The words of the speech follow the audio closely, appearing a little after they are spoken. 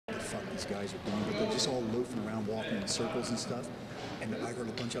these guys are doing, but they're just all loafing around, walking in circles and stuff. And I heard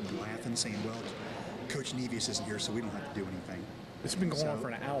a bunch of them laughing, saying, well, Coach Nevius isn't here, so we don't have to do anything. It's been going on for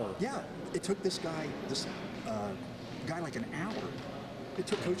an hour. Yeah, it took this guy like an hour. It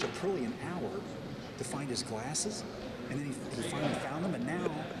took Coach Aprilli an hour to find his glasses, and then he finally found them, and now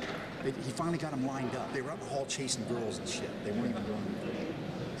he finally got them lined up. They were out in the hall chasing girls and shit. They weren't even doing anything.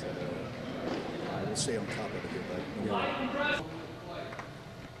 So, all right, we'll stay on top of it here, bud.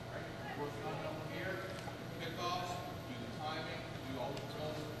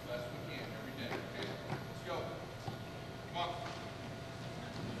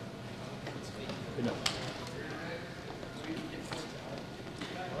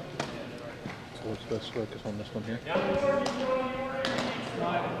 So let's focus on this one here.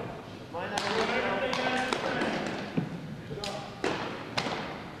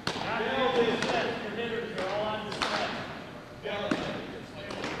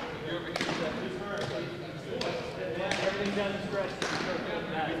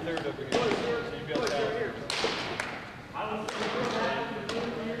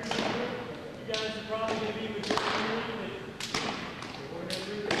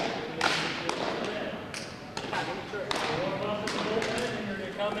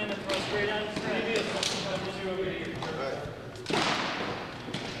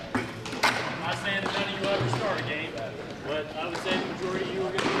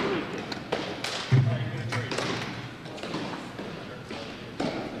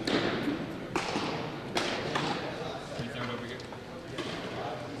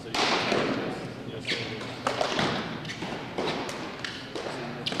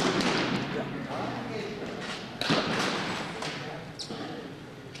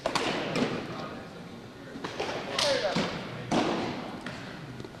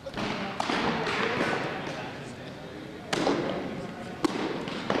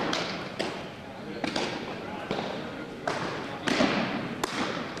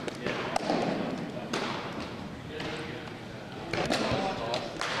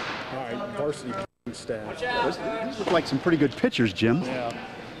 Varsity staff. These look like some pretty good pitchers, Jim. Yeah.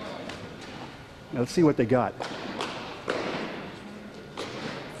 Now let's see what they got.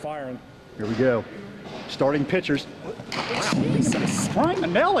 Firing. Here we go. Starting pitchers. Wow.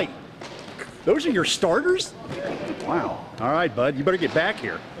 Nelly. Those are your starters? Wow. All right, bud. You better get back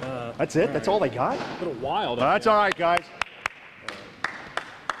here. That's it? That's all they got? A little wild. That's all right, guys.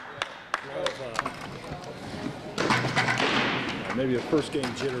 Maybe the first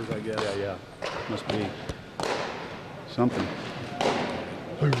game jitters, I guess. Yeah. Must be something.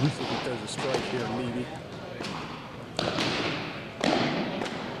 Who if there's a strike here, maybe.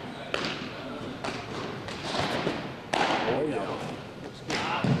 Oh yeah.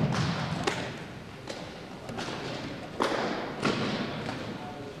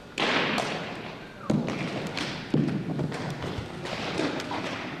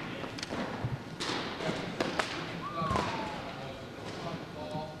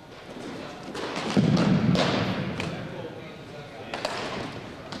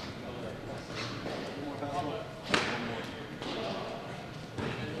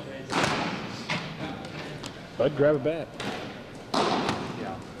 Bud, grab a bat.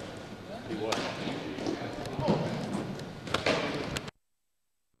 Yeah. He was.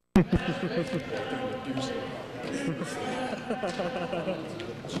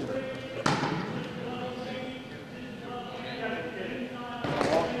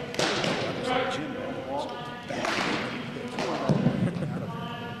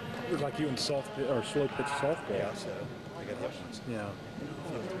 It was like you in slow pitch softball. Yeah, so I got hit once. Yeah.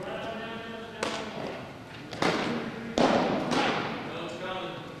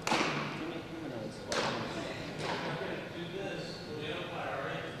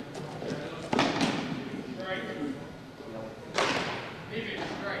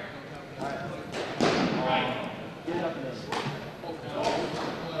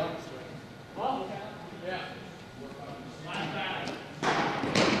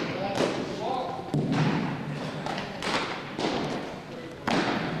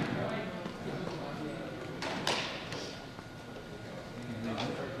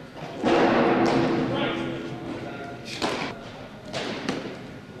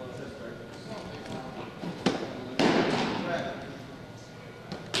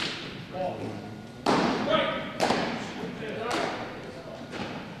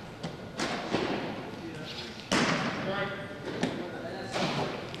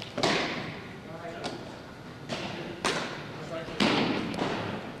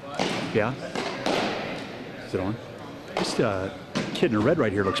 Yeah. Is it on? This kid in the red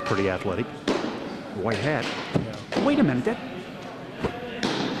right here looks pretty athletic. White hat. Yeah. Wait a minute,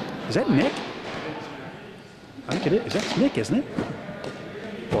 Is that Nick? I think it is. That's Nick, isn't it?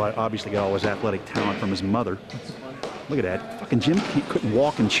 Well, I obviously got all his athletic talent from his mother. Look at that. Fucking Jim couldn't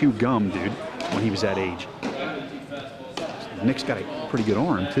walk and chew gum, dude, when he was that age. Nick's got a pretty good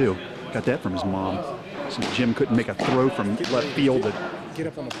arm, too. Got that from his mom. So Jim couldn't make a throw from left field. Get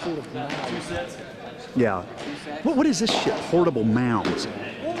up on the portable mounds. Yeah. What is this shit? Portable mounds.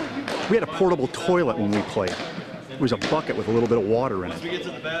 We had a portable toilet when we played. It was a bucket with a little bit of water in it.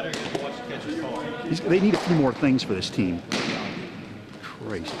 They need a few more things for this team.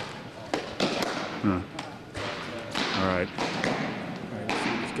 Crazy. Huh. All right. All right, let's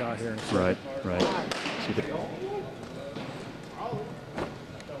see this guy here. Right, right. See the...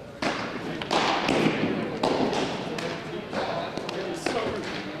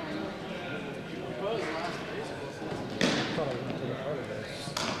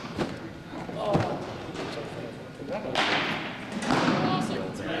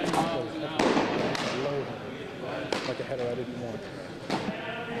 Like a header I didn't want. I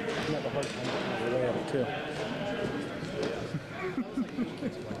have a hard time getting the way of it, too.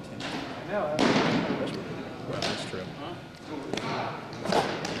 Well, that's true.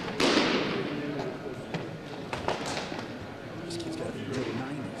 This kid's got to be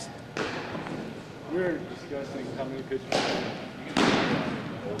mid-90s. We're discussing how many pitches.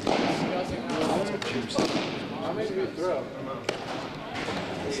 How many did we throw?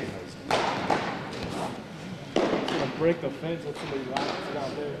 It's gonna break the fence if somebody lines it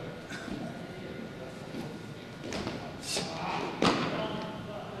out there.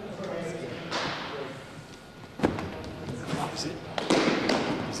 Is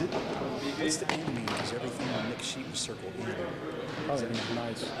it? What's the end mean? Is everything on Nick's sheet was circled in? Probably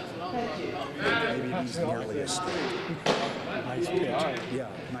nice. Maybe it means nearly a straight. Nice pitch. Yeah,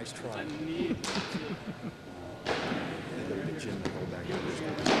 nice try. They go to Jim and go back to the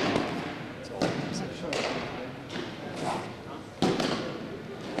street. That's all I can say.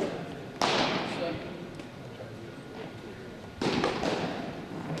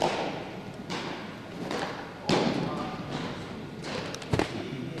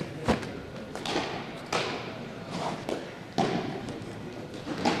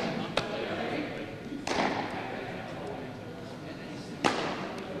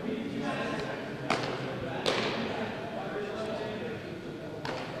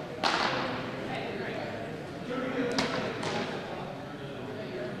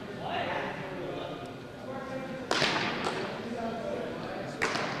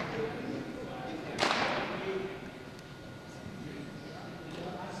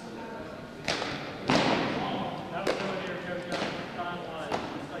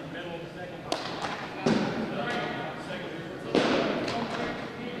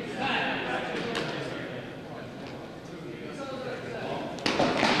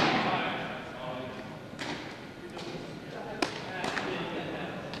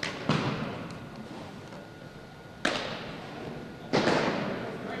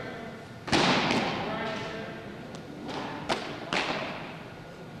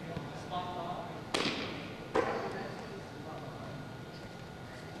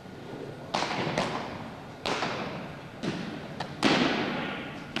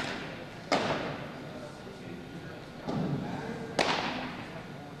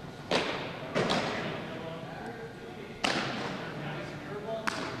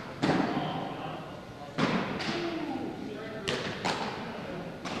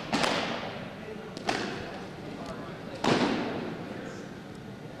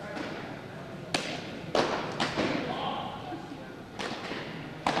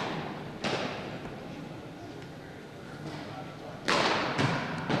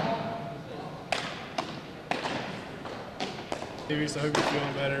 So I hope you're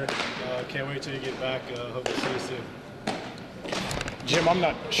feeling better. Can't wait till you get back. Hope to see you soon. Jim, I'm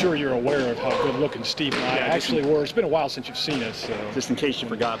not sure you're aware of how good looking Steve and I actually were. It's been a while since you've seen us. So. Just in case you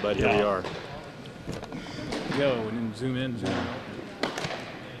forgot, bud, here we are. Go and then zoom in, zoom out.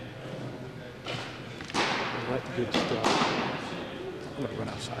 That good stuff. I'm gonna run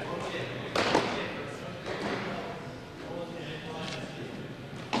outside.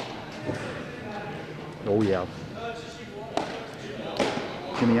 Oh, yeah.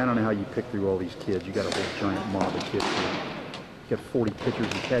 Jimmy, I don't know how you pick through all these kids. You got a whole giant mob of kids here. You got 40 pitchers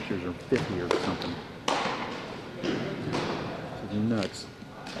and catchers, or 50 or something. This is nuts.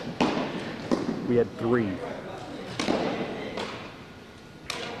 We had 3.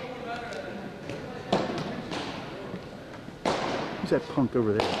 Who's that punk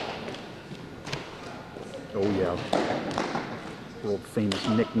over there? Oh, yeah. World famous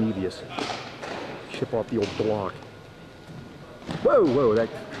Nick Nevius. Ship off the old block. Whoa, whoa, that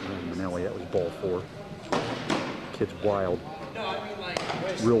Nelly. That was ball 4. Kid's wild.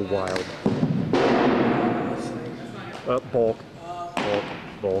 Real wild. Bulk.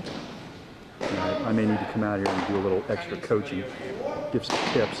 Bulk. Alright, I may need to come out here and do a little extra coaching. Give some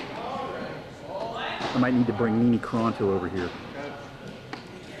tips. I might need to bring Nini Caranto over here.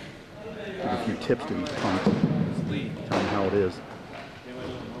 Give a few tips to these punks. Tell them how it is.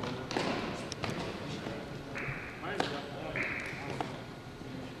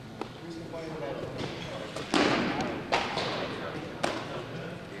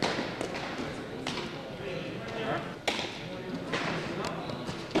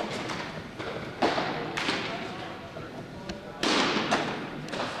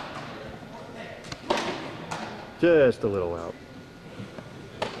 Just a little out.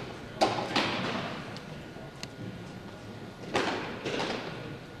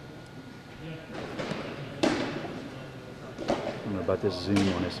 I don't know about this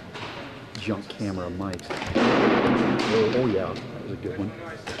zoom on this junk camera mics. Oh yeah, that was a good one.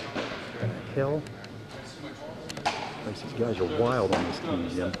 What the hell? These guys are wild on this team,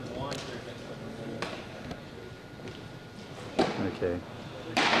 Jim. Okay.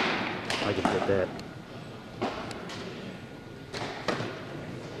 I can hit that.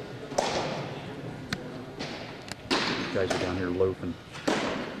 Guys are down here loafing.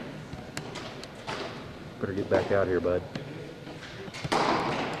 Better get back out here, bud.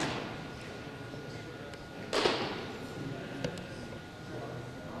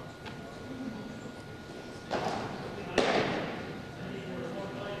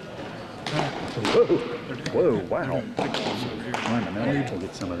 Whoa, wow. I need to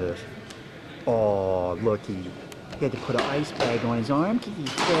get some of this. Oh, looky. He had to put an ice bag on his arm because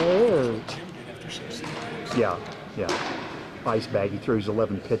he's hurt. Yeah. Yeah, ice bag. He throws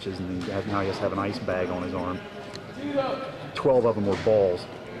 11 pitches and now he has to have an ice bag on his arm. 12 of them were balls.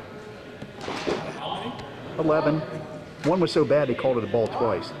 11. One was so bad they called it a ball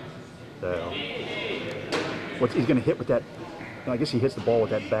twice. So, he's going to hit with that? I guess he hits the ball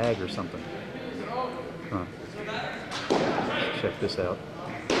with that bag or something. Huh. Let's check this out.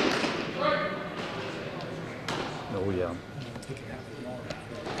 Oh yeah.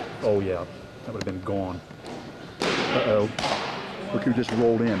 Oh yeah. That would have been gone. Uh-oh. Look who just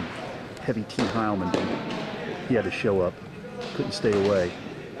rolled in. Heavy T. Heilman. He had to show up. Couldn't stay away.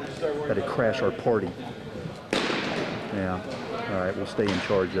 Had to crash our party. Yeah. All right, we'll stay in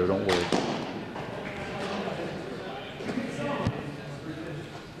charge though, don't worry.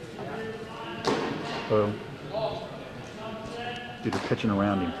 Uh-oh. Dude, they're pitching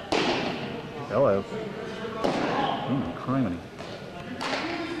around him. Hello. Criminy.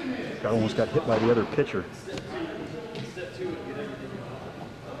 Guy almost got hit by the other pitcher.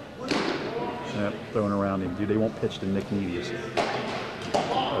 Yep, throwing around him. Dude, they won't pitch to Nick Nevius.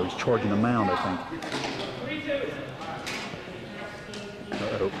 Oh, he's charging the mound, I think.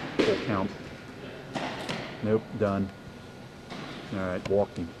 Uh-oh, full count. Nope, done. All right,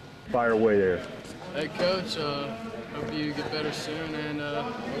 walked him. Fire away there. Hey, Coach. Hope you get better soon, and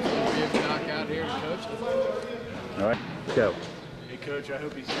hopefully you'll be able to knock out here and coach. All right, go. Hey, Coach. I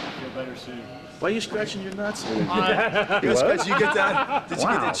hope you feel better soon. Why are you scratching your nuts? What? Did you get that? Did you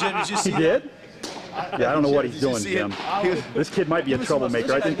get that, Jim? Did you see He did? Yeah, I don't know what he's Did you doing, see it? Jim. This kid might be a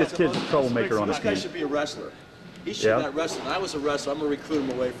troublemaker. I think this kid's a troublemaker on this This guy team. should be a wrestler. He should Yeah? not wrestle. I was a wrestler. I'm going to recruit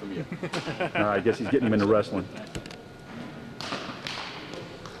him away from you. I guess he's getting him into wrestling.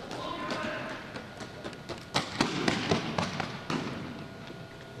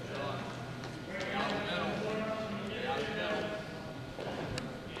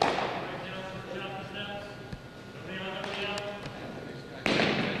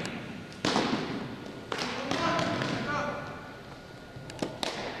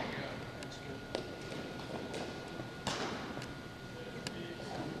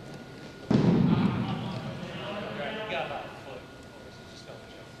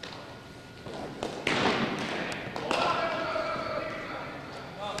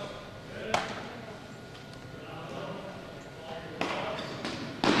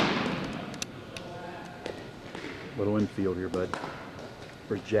 Little infield here, bud.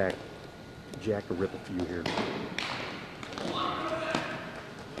 Where's Jack? Jack will rip a few here.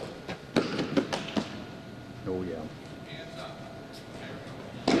 Oh yeah.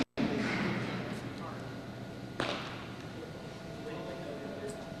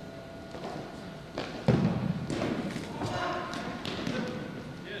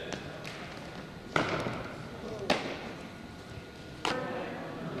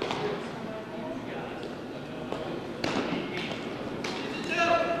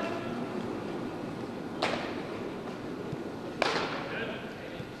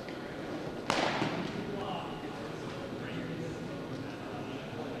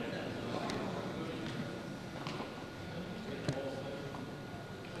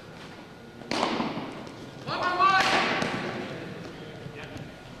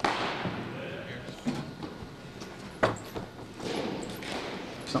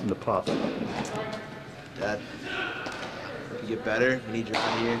 something to puff. Dad, hope you get better. We need you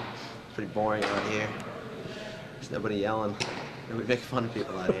around here. It's pretty boring around here. There's nobody yelling. We make fun of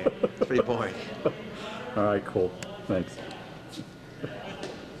people out here. It's pretty boring. All right, cool. Thanks. You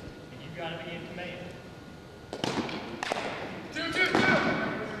gotta be in command.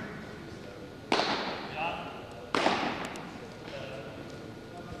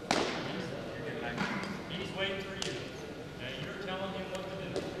 He's waiting for you. Now you're telling him what to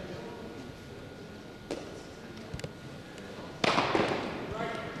do.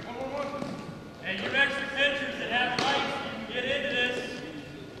 And you extra pitchers that have lights, you can get into this.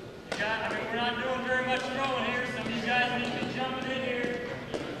 We're not doing very much throwing here. Some of you guys need to be jumping in here.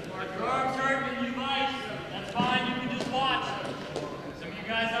 If your arm's hurting and you ice, that's fine. You can just watch. Some of you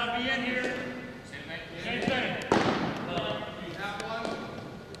guys ought to be in here. Same thing. You have one?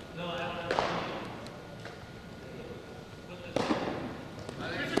 No, I don't.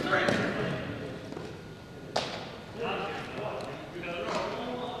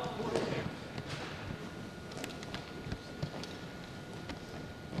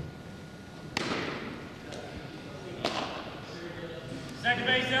 Second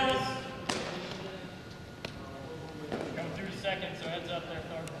base, Ellis. Coming through to second, so heads up there,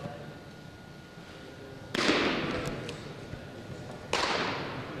 third.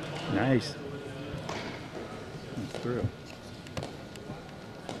 Nice. That's through.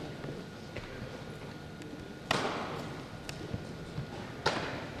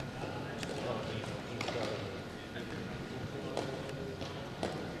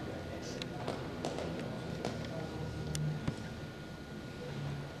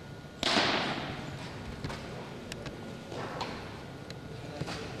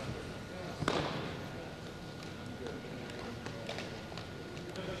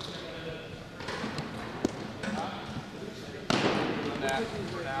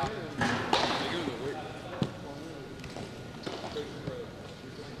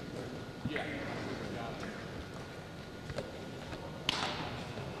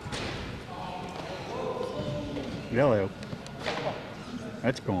 Hello.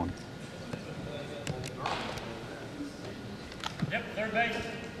 That's gone. Yep, third base.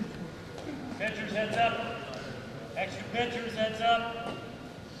 Pitchers, heads up. Extra pitchers, heads up.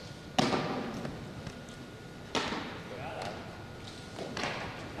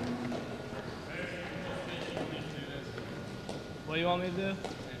 What do you want me to do?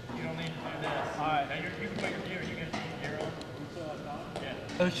 You don't need to do this. All right. Now you can put your gear. You got your gear on. Yeah.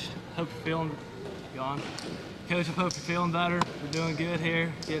 Coach, hope you're feeling gone. Coach, I hope you're feeling better. We're doing good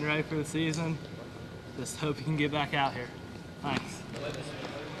here, getting ready for the season. Just hope you can get back out here. Thanks.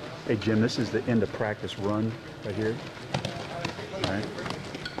 Hey, Jim, this is the end of practice run right here. All right.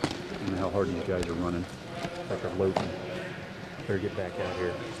 I don't know how hard these guys are running. Like they're loafing. Better get back out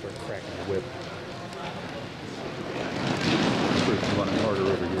here. Start cracking the whip. They're running harder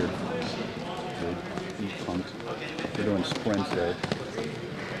over here. These punks. They're doing sprints there.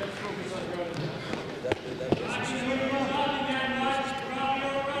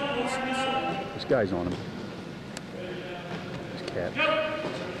 This guy's on him. This cat.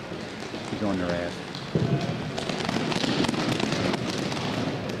 He's on their ass.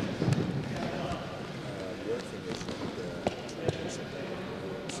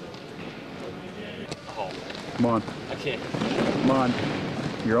 Come on. I can't. Come on.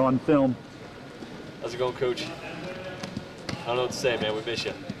 You're on film. How's it going, Coach? I don't know what to say, man. We miss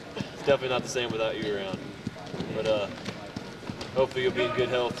you. It's definitely not the same without you around. But hopefully you'll be in good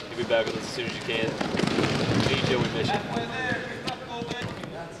health. You'll be back with us as soon as you can. BJ, we miss you.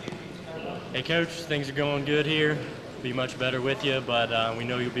 Hey, Coach, things are going good here. Be much better with you, but we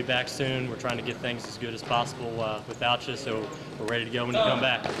know you'll be back soon. We're trying to get things as good as possible without you, so we're ready to go when you come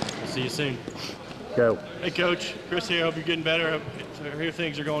back. We'll see you soon. Go. Hey, Coach. Chris here. Hope you're getting better. I hear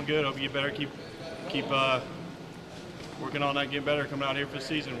things are going good. Hope you get better. Keep working on that, getting better. Coming out here for the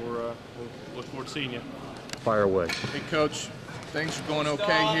season. We'll look forward to seeing you. Fire away. Hey, Coach. Things are going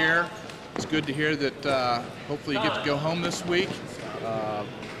okay here. It's good to hear that hopefully you get to go home this week.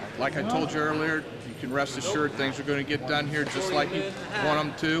 Like I told you earlier, you can rest assured things are going to get done here just like you want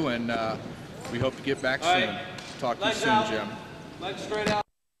them to, and we hope to get back soon. Talk to you soon, Jim.